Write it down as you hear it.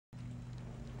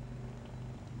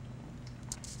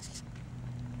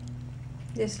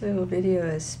This little video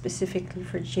is specifically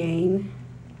for Jane.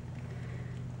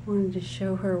 Wanted to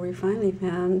show her we finally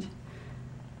found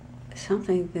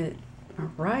something that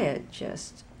Mariah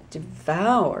just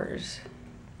devours.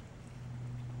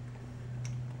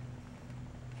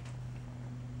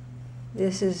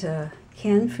 This is a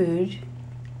canned food,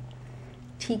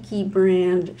 Tiki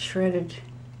brand shredded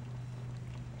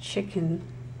chicken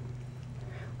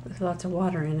with lots of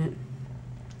water in it.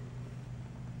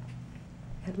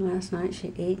 And last night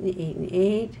she ate and ate and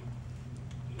ate.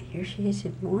 And here she is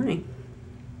in the morning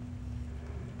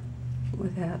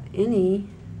without any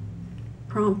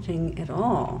prompting at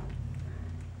all,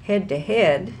 head to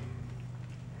head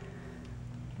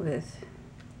with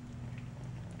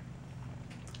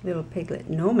little piglet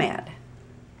Nomad.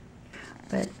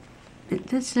 But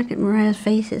let's look at Mariah's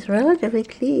face. It's relatively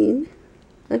clean.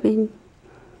 I mean,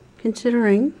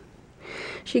 considering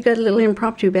she got a little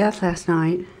impromptu bath last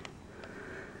night.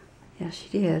 Yes, she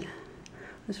did. It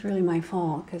was really my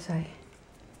fault because I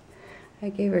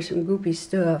gave her some goopy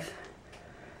stuff.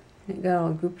 It got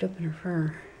all gooped up in her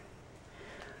fur.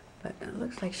 But it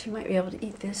looks like she might be able to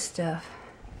eat this stuff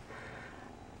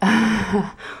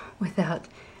without,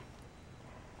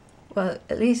 well,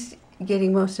 at least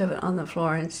getting most of it on the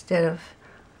floor instead of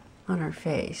on her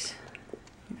face.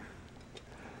 Here.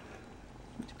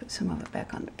 Let's put some of it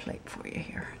back on the plate for you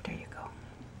here. There you go.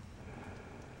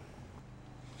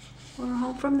 We're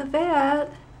home from the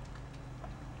vet.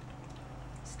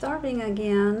 Starving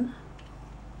again.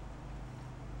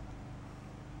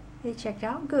 They checked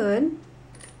out good.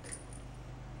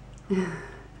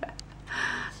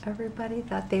 Everybody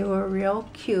thought they were real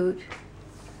cute.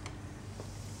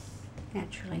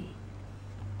 Naturally.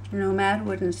 Nomad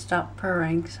wouldn't stop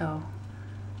purring, so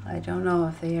I don't know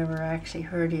if they ever actually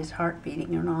heard his heart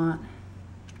beating or not.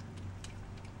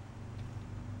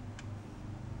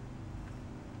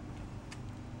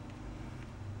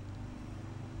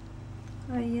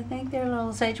 What do you think there,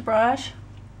 little Sagebrush?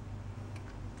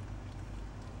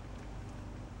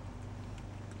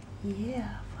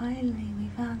 Yeah, finally we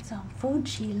found some food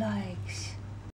she likes.